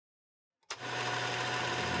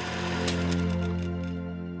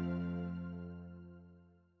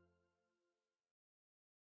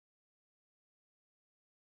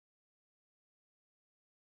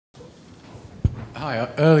Hi.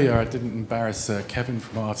 Earlier, I didn't embarrass Kevin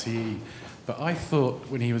from RTE, but I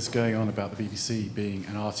thought when he was going on about the BBC being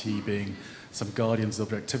and RTE being some guardians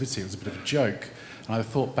of objectivity, it was a bit of a joke. And I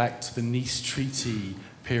thought back to the Nice Treaty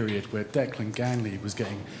period where Declan Ganley was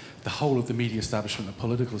getting the whole of the media establishment, the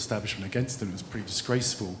political establishment against him. It was pretty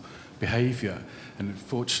disgraceful behaviour. And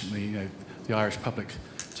unfortunately, the Irish public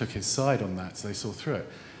took his side on that, so they saw through it.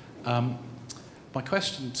 My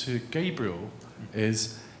question to Gabriel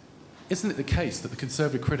is, isn't it the case that the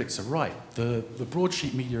Conservative critics are right? The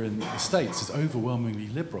broadsheet media in the States is overwhelmingly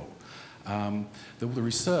liberal. The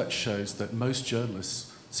research shows that most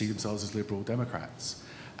journalists see themselves as liberal Democrats,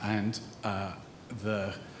 and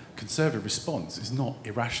the Conservative response is not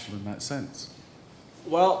irrational in that sense.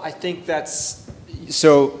 Well, I think that's...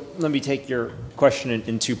 So let me take your question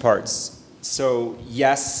in two parts. So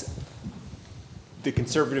yes, the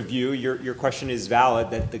Conservative view, your question is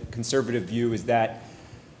valid, that the Conservative view is that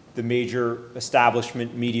the major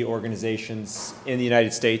establishment media organizations in the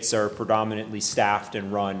United States are predominantly staffed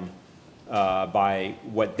and run by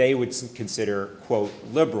what they would consider, quote,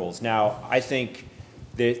 liberals. Now, I think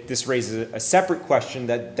that this raises a separate question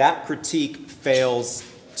that critique fails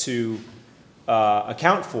to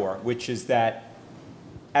account for, which is that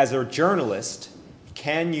as a journalist,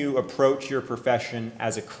 can you approach your profession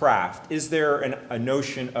as a craft? Is there a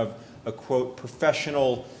notion of a, quote,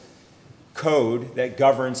 professional code that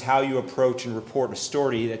governs how you approach and report a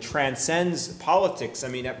story that transcends politics? I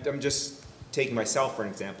mean, I'm just taking myself for an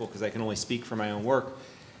example because I can only speak for my own work.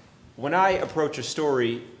 When I approach a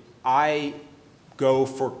story, I go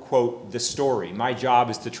for, quote, the story. My job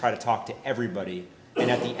is to try to talk to everybody. And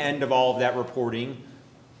at the end of all of that reporting,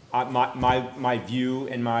 my view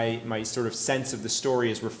and my sort of sense of the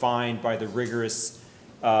story is refined by the rigorous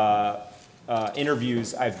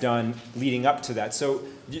interviews I've done leading up to that. So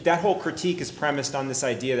that whole critique is premised on this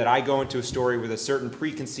idea that I go into a story with a certain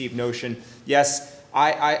preconceived notion. Yes,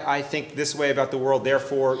 I think this way about the world,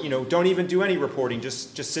 therefore, don't even do any reporting.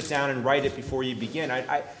 Just sit down and write it before you begin.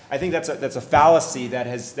 I think that's a fallacy that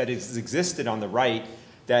has existed on the right,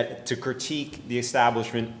 that to critique the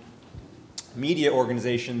establishment media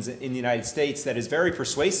organizations in the United States that is very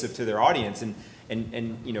persuasive to their audience. And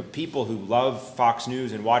people who love Fox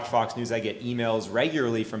News and watch Fox News, I get emails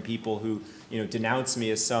regularly from people who denounce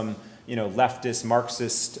me as some leftist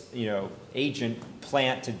Marxist agent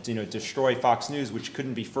plant to destroy Fox News, which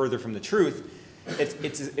couldn't be further from the truth.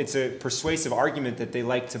 It's a persuasive argument that they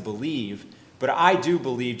like to believe, but I do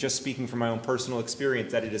believe, just speaking from my own personal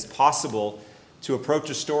experience, that it is possible to approach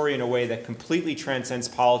a story in a way that completely transcends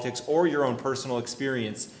politics or your own personal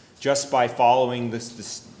experience just by following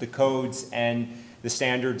the codes and the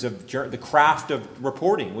standards of the craft of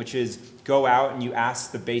reporting, which is go out and you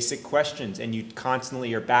ask the basic questions and you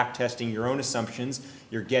constantly are back testing your own assumptions.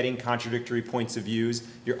 You're getting contradictory points of views.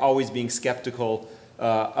 You're always being skeptical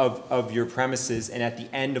of your premises. And at the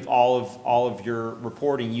end of all of your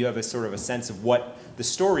reporting, you have a sort of a sense of what the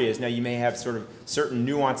story is. Now, you may have sort of certain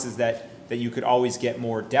nuances that you could always get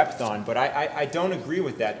more depth on. But I don't agree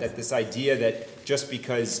with that this idea that just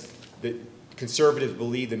because the conservatives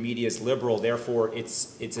believe the media is liberal, therefore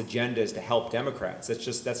its agenda is to help Democrats.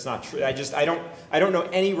 That's not true. I don't know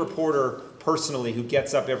any reporter personally who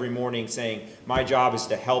gets up every morning saying my job is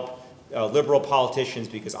to help liberal politicians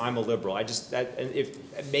because I'm a liberal.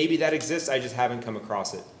 If maybe that exists, I just haven't come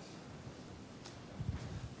across it.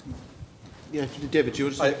 Yeah, David, you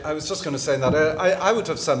would say? I was just going to say that I would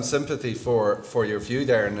have some sympathy for your view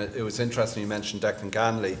there, and it was interesting you mentioned Declan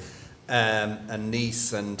Ganley and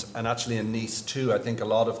Nice, and actually in Nice too, I think a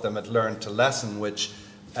lot of them had learned to lesson, which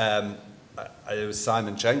it was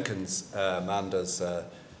Simon Jenkins, Amanda's, the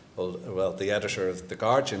editor of The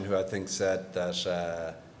Guardian, who I think said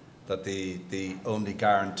that that the only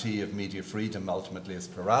guarantee of media freedom ultimately is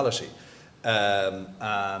plurality,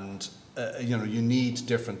 you need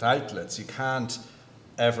different outlets. You can't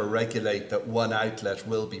ever regulate that one outlet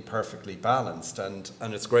will be perfectly balanced, and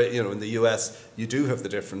it's great, in the US you do have the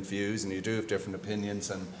different views and you do have different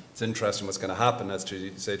opinions, and it's interesting what's going to happen, as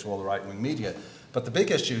to say, to all the right-wing media. But the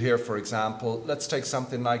big issue here, for example, let's take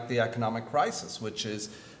something like the economic crisis, which is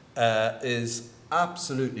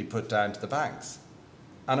absolutely put down to the banks.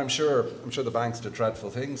 And I'm sure the banks did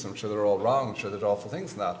dreadful things. I'm sure they're all wrong. I'm sure they did awful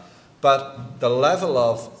things in that. But the level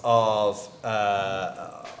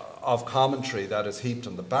of commentary that is heaped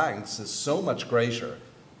on the banks is so much greater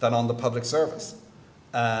than on the public service.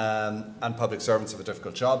 And public servants have a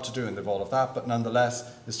difficult job to do, and they've all of that. But nonetheless,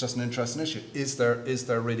 it's just an interesting issue. Is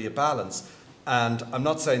there really a balance? And I'm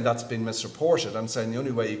not saying that's been misreported. I'm saying the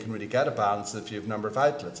only way you can really get a balance is if you have a number of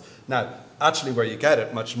outlets. Now, actually, where you get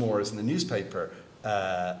it much more is in the newspaper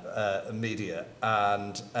media,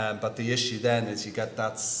 and but the issue then is you get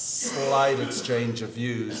that slight exchange of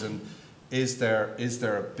views, and is there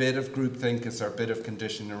a bit of groupthink? Is there a bit of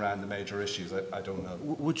conditioning around the major issues? I don't know.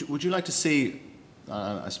 Would you like to see,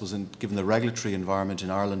 I suppose, given the regulatory environment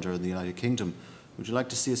in Ireland or in the United Kingdom, would you like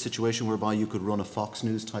to see a situation whereby you could run a Fox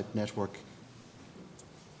News type network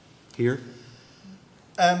here?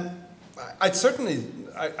 I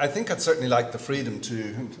think I'd certainly like the freedom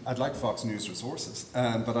to. I'd like Fox News resources,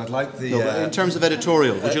 but I'd like the. No, in terms of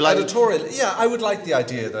editorial, would you like editorial? Yeah, I would like the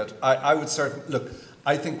idea that I would certainly look.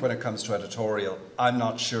 I think when it comes to editorial, I'm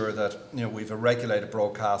not sure that we've a regulated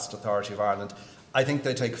Broadcast Authority of Ireland. I think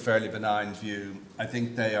they take a fairly benign view. I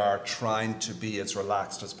think they are trying to be as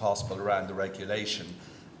relaxed as possible around the regulation.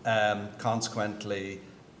 Consequently,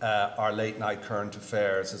 our late night current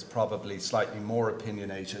affairs is probably slightly more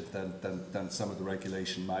opinionated than some of the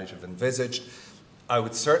regulation might have envisaged. I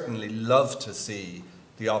would certainly love to see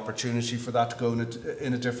the opportunity for that to go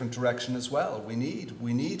in a different direction as well. We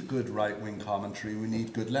need good right-wing commentary. We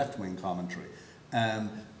need good left-wing commentary.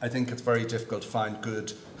 I think it's very difficult to find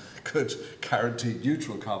good guaranteed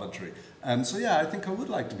neutral commentary. So yeah, I think I would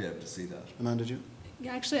like to be able to see that. Amanda, did you?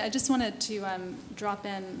 Yeah, actually, I just wanted to drop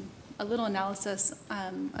in a little analysis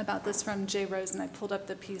about this from Jay Rose, and I pulled up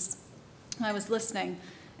the piece when I was listening.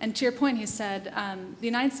 And to your point, he said, the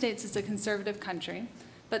United States is a conservative country,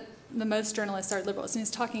 but the most journalists are liberals. And he's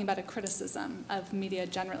talking about a criticism of media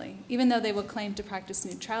generally. Even though they will claim to practice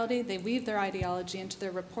neutrality, they weave their ideology into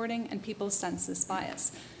their reporting, and people sense this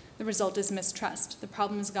bias. The result is mistrust. The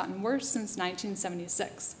problem has gotten worse since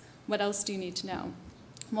 1976. What else do you need to know?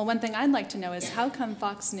 Well, one thing I'd like to know is how come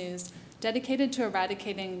Fox News, dedicated to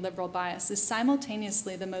eradicating liberal bias, is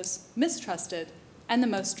simultaneously the most mistrusted and the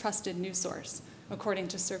most trusted news source, according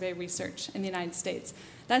to survey research in the United States.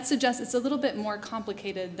 That suggests it's a little bit more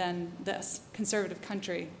complicated than this, conservative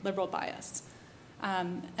country, liberal bias.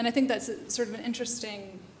 And I think that's sort of an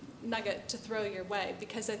interesting nugget to throw your way,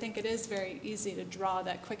 because I think it is very easy to draw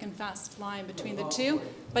that quick and fast line between the two,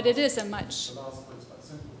 but it is a much... The last point is quite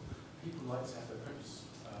simple. People like to have their prejudice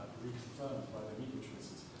reconfirmed by their media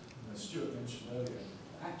choices. And as Stuart mentioned earlier,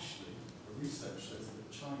 actually, the research shows that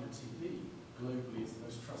China TV globally is the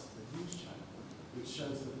most trusted news channel, which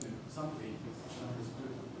shows that some people think that China is a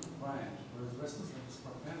good brand, whereas the rest of us think it's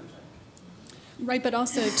propaganda channel. Right, but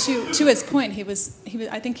also to his point,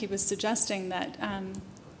 I think he was suggesting that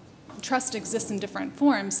trust exists in different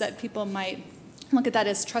forms, that people might look at that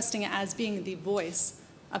as trusting it as being the voice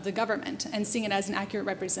of the government and seeing it as an accurate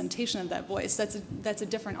representation of that voice. That's a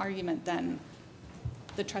different argument than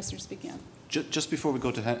the trust you're speaking of. Just before we go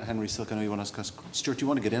to Henry Silk, I know you want to ask Stuart, do you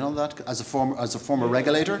want to get in on that as a former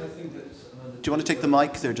regulator? Do you want to take the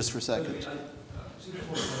mic there just for a second?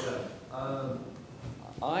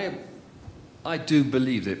 I do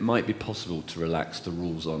believe that it might be possible to relax the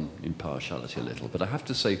rules on impartiality a little, but I have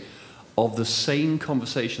to say, of the same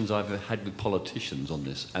conversations I've had with politicians on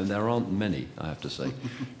this, and there aren't many, I have to say,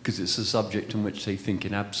 because it's a subject in which they think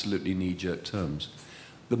in absolutely knee-jerk terms,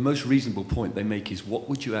 the most reasonable point they make is, what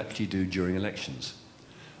would you actually do during elections?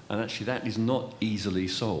 And actually that is not easily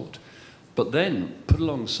solved. But then, put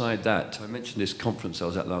alongside that, I mentioned this conference I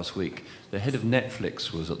was at last week, the head of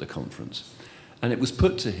Netflix was at the conference. And it was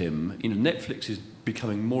put to him, Netflix is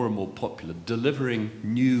becoming more and more popular, delivering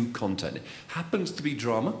new content. It happens to be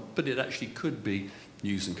drama, but it actually could be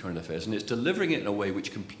news and current affairs. And it's delivering it in a way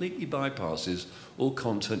which completely bypasses all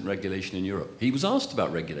content regulation in Europe. He was asked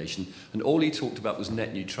about regulation, and all he talked about was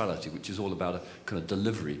net neutrality, which is all about a kind of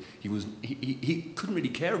delivery. He couldn't really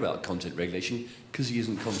care about content regulation because he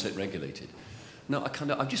isn't content regulated. Now,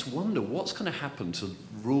 I just wonder what's going to happen to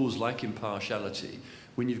rules like impartiality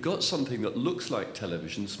when you've got something that looks like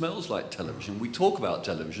television, smells like television, we talk about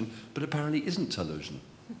television, but apparently isn't television.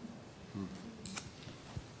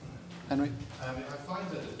 Henry? I find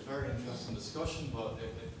that it's a very interesting discussion, but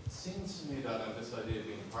it seems to me that this idea of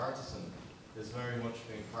being partisan is very much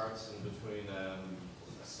being partisan between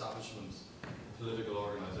establishment political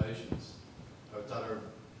organisations that are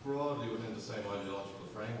broadly within the same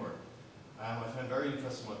ideological framework. I find very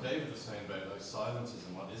interesting what David was saying about silences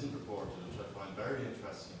and what isn't reported, which I find very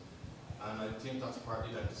interesting. And I think that's partly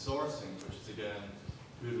down to sourcing, which is again,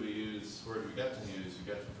 who do we use, where do we get the news? We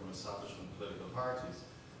get them from establishment political parties.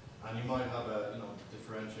 And you might have a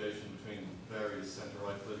differentiation between various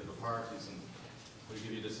centre-right political parties, and we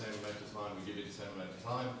give you the same amount of time, we give you the same amount of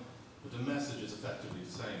time, but the message is effectively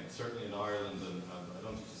the same. Certainly in Ireland, and I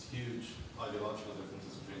don't think there's huge ideological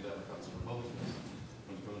differences between Democrats and Republicans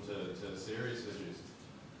when you come to serious issues.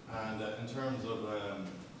 And in terms of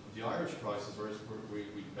the Irish crisis,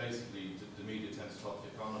 we basically, the media tends to talk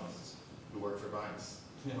to economists, who work for banks,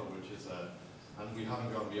 which is, and we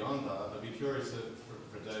haven't gone beyond that. I'd be curious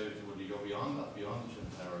for David, would we go beyond that, beyond the Twin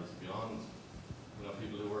Towers, beyond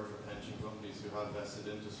people who work for pension companies who have vested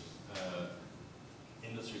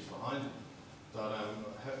industries behind them? That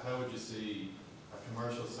how would you see a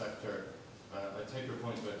commercial sector? I take your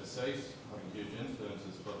point about the state having huge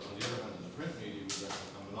influences, but on the other hand, in the print media, we get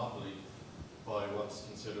a monopoly by what's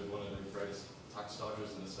considered one of the greatest tax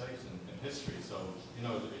dodgers in the state in history. So,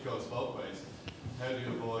 it goes both ways. How do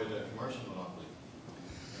you avoid a commercial monopoly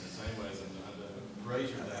in the same ways and a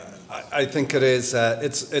greater than? I think it is,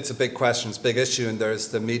 it's a big question, it's a big issue, and there's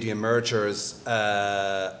the media mergers.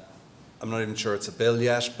 I'm not even sure it's a bill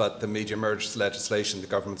yet, but the media mergers legislation the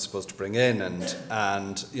government's supposed to bring in, and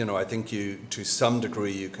I think to some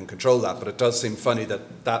degree you can control that, but it does seem funny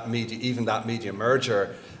that media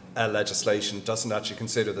merger legislation doesn't actually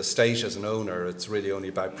consider the state as an owner. It's really only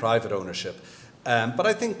about private ownership. But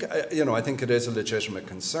I think it is a legitimate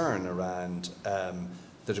concern around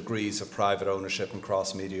the degrees of private ownership and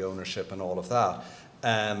cross-media ownership and all of that.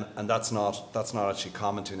 And that's not actually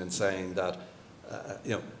commenting and saying that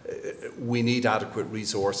we need adequate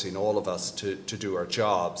resourcing, all of us, to do our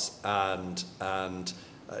jobs, and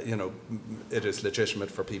it is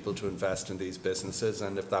legitimate for people to invest in these businesses,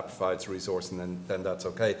 and if that provides resourcing, then that's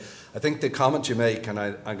okay. I think the comment you make, and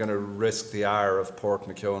I'm going to risk the ire of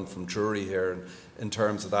Pádraig McKeown from Drury here in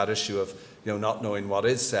terms of that issue of not knowing what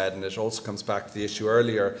is said, and it also comes back to the issue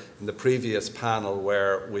earlier in the previous panel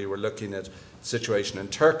where we were looking at the situation in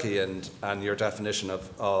Turkey and your definition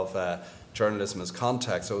of journalism as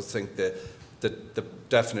context. I always think the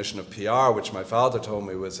definition of PR, which my father told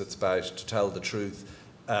me, was it's about to tell the truth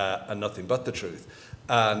and nothing but the truth.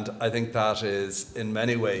 And I think that is in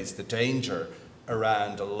many ways the danger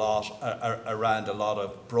around a lot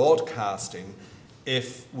of broadcasting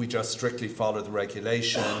if we just strictly follow the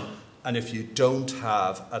regulation and if you don't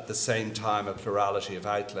have at the same time a plurality of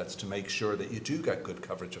outlets to make sure that you do get good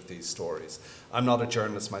coverage of these stories. I'm not a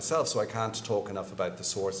journalist myself, so I can't talk enough about the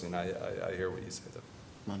sourcing. I hear what you say there.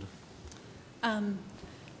 Amanda?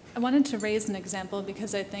 I wanted to raise an example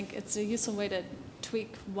because I think it's a useful way to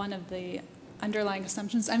tweak one of the underlying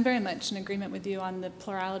assumptions. I'm very much in agreement with you on the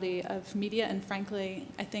plurality of media, and frankly,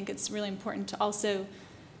 I think it's really important to also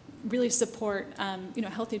really support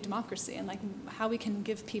healthy democracy and how we can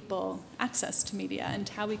give people access to media and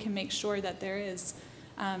how we can make sure that there is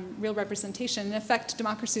real representation. In effect,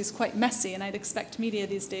 democracy is quite messy, and I'd expect media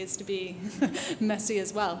these days to be messy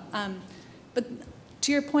as well. But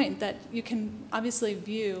to your point that you can obviously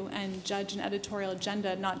view and judge an editorial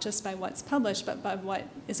agenda not just by what's published, but by what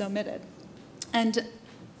is omitted. And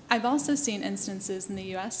I've also seen instances in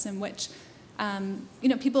the US in which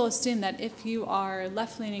people assume that if you are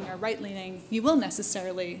left-leaning or right-leaning, you will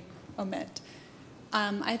necessarily omit.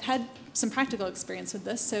 I've had some practical experience with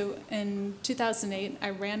this. So in 2008, I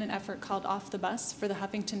ran an effort called Off the Bus for the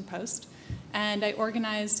Huffington Post. And I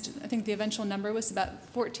organized, I think the eventual number was about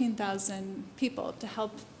 14,000 people to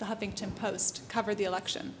help the Huffington Post cover the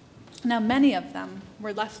election. Now, many of them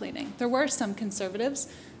were left-leaning. There were some conservatives,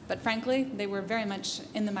 but frankly, they were very much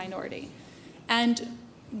in the minority. And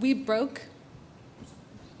we broke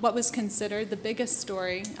what was considered the biggest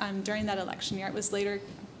story during that election year.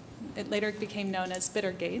 It later became known as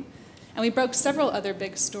Bittergate. And we broke several other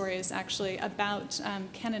big stories, actually, about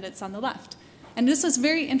candidates on the left. And this was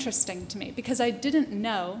very interesting to me because I didn't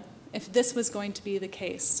know if this was going to be the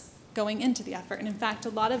case going into the effort. And in fact, a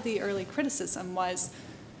lot of the early criticism was,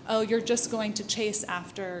 oh, you're just going to chase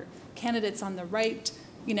after candidates on the right.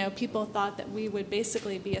 People thought that we would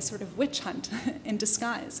basically be a sort of witch hunt in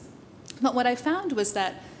disguise. But what I found was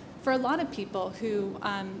that for a lot of people who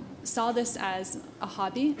saw this as a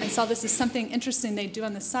hobby and saw this as something interesting they do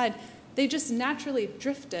on the side, they just naturally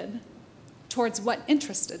drifted towards what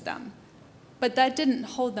interested them. But that didn't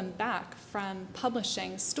hold them back from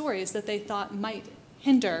publishing stories that they thought might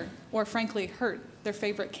hinder or frankly hurt their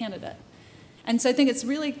favorite candidate. And so I think it's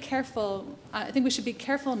really careful, I think we should be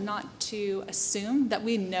careful not to assume that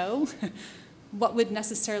we know what would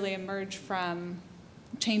necessarily emerge from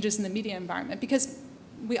changes in the media environment, because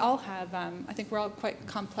we all have, I think we're all quite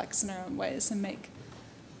complex in our own ways and make.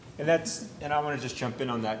 And I want to just jump in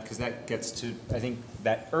on that because that gets to, I think,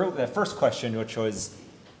 that first question, which was,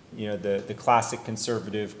 the classic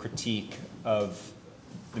conservative critique of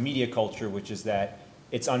the media culture, which is that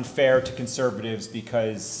it's unfair to conservatives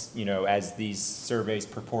because, as these surveys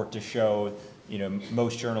purport to show,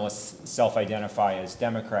 most journalists self-identify as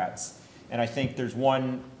Democrats. And I think there's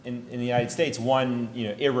one, in the United States, one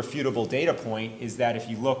irrefutable data point is that if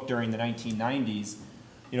you look during the 1990s,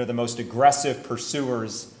 the most aggressive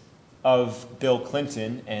pursuers of Bill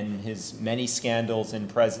Clinton and his many scandals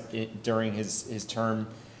during his term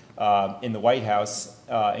in the White House,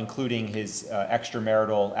 including his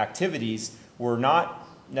extramarital activities, were not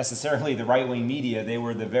necessarily the right-wing media. They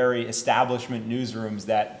were the very establishment newsrooms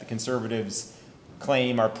that the conservatives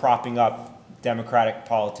claim are propping up Democratic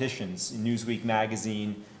politicians. Newsweek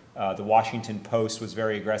magazine, the Washington Post was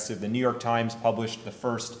very aggressive. The New York Times published the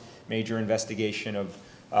first major investigation of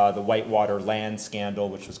the Whitewater land scandal,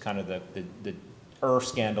 which was kind of the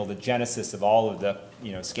scandal, the genesis of all of the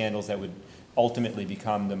scandals that would ultimately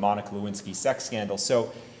become the Monica Lewinsky sex scandal.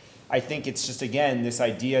 So I think it's just, again, this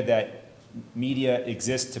idea that media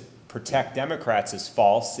exists to protect Democrats is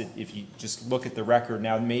false. If you just look at the record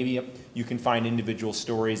now, maybe you can find individual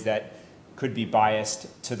stories that could be biased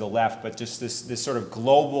to the left, but just this sort of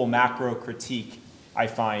global macro critique I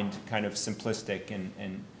find kind of simplistic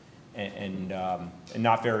and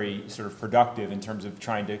not very sort of productive in terms of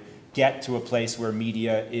trying to get to a place where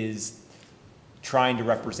media is trying to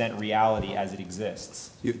represent reality as it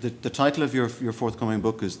exists. The title of your forthcoming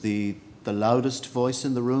book is the loudest voice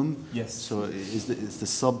in the room. Yes. So is the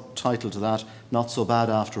subtitle to that "Not So Bad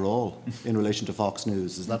After All" in relation to Fox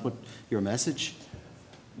News? Is that what your message?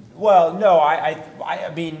 Well, no.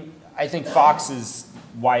 I mean, I think Fox is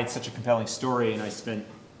why it's such a compelling story, and I spent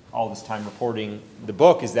all this time reporting the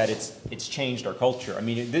book, is that it's changed our culture. I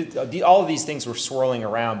mean, all of these things were swirling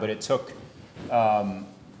around, but it took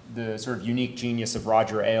the sort of unique genius of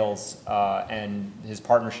Roger Ailes and his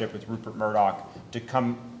partnership with Rupert Murdoch to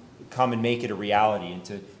come and make it a reality, and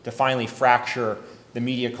to finally fracture the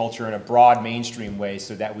media culture in a broad mainstream way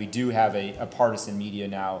so that we do have a partisan media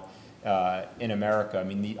now in America. I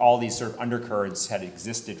mean, all these sort of undercurrents had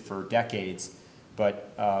existed for decades,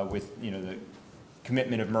 but with the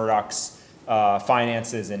commitment of Murdoch's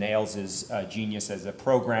finances and Ailes's genius as a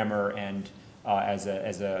programmer and as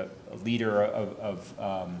a leader of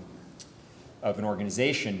an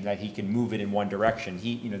organization, that he can move it in one direction.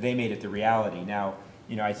 They made it the reality. Now,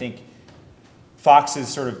 I think Fox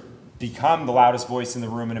has sort of become the loudest voice in the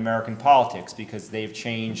room in American politics because they've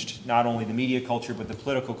changed not only the media culture but the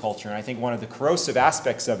political culture. And I think one of the corrosive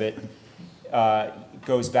aspects of it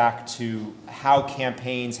goes back to how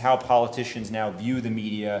politicians now view the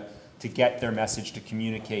media to get their message to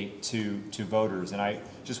communicate to voters. And I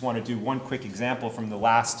just want to do one quick example from the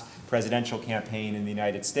last presidential campaign in the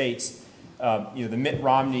United States. The Mitt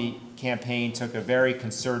Romney campaign took a very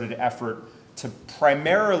concerted effort to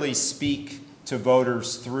primarily speak to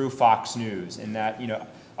voters through Fox News, and that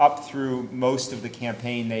up through most of the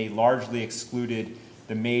campaign they largely excluded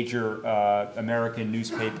the major American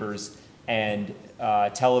newspapers and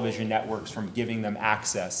television networks from giving them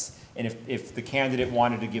access. And if the candidate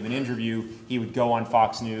wanted to give an interview, he would go on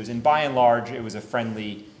Fox News, and by and large it was a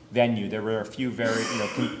friendly venue. There were a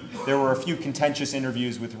few contentious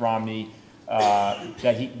interviews with Romney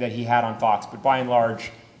that he had on Fox, but by and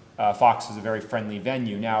large Fox was a very friendly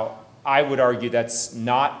venue. Now, I would argue that's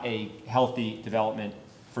not a healthy development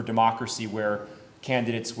for democracy, where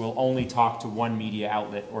candidates will only talk to one media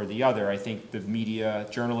outlet or the other. I think the media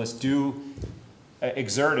journalists do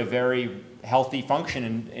exert a very healthy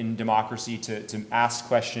function in democracy to ask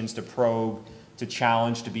questions, to probe, to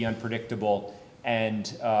challenge, to be unpredictable.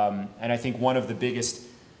 And I think one of the biggest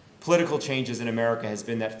political changes in America has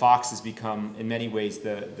been that Fox has become, in many ways,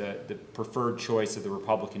 the preferred choice of the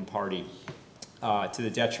Republican Party, to the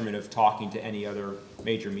detriment of talking to any other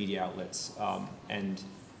major media outlets. And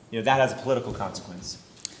that has a political consequence.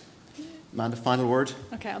 Amanda, final word?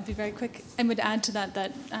 Okay, I'll be very quick. I would add to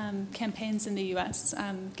that campaigns in the U.S.,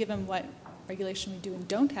 given what regulation we do and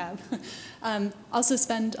don't have, also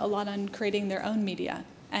spend a lot on creating their own media.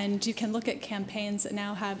 And you can look at campaigns that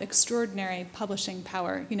now have extraordinary publishing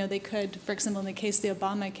power. They could, for example, in the case of the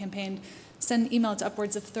Obama campaign, send email to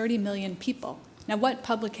upwards of 30 million people. Now, what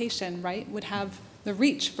publication, right, would have the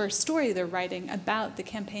reach for a story they're writing about the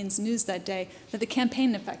campaign's news that day that the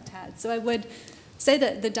campaign effect had? So I would say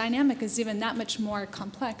that the dynamic is even that much more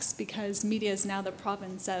complex because media is now the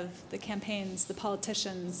province of the campaigns, the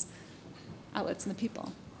politicians, outlets, and the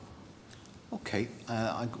people. Okay,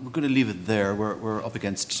 we're going to leave it there. We're up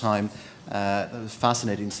against time. That was a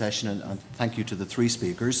fascinating session, and thank you to the three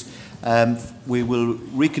speakers. We will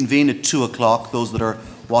reconvene at 2 o'clock. Those that are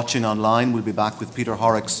watching online will be back with Peter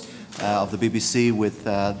Horrocks of the BBC with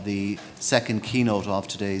the second keynote of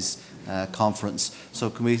today's conference. So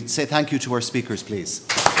can we say thank you to our speakers, please?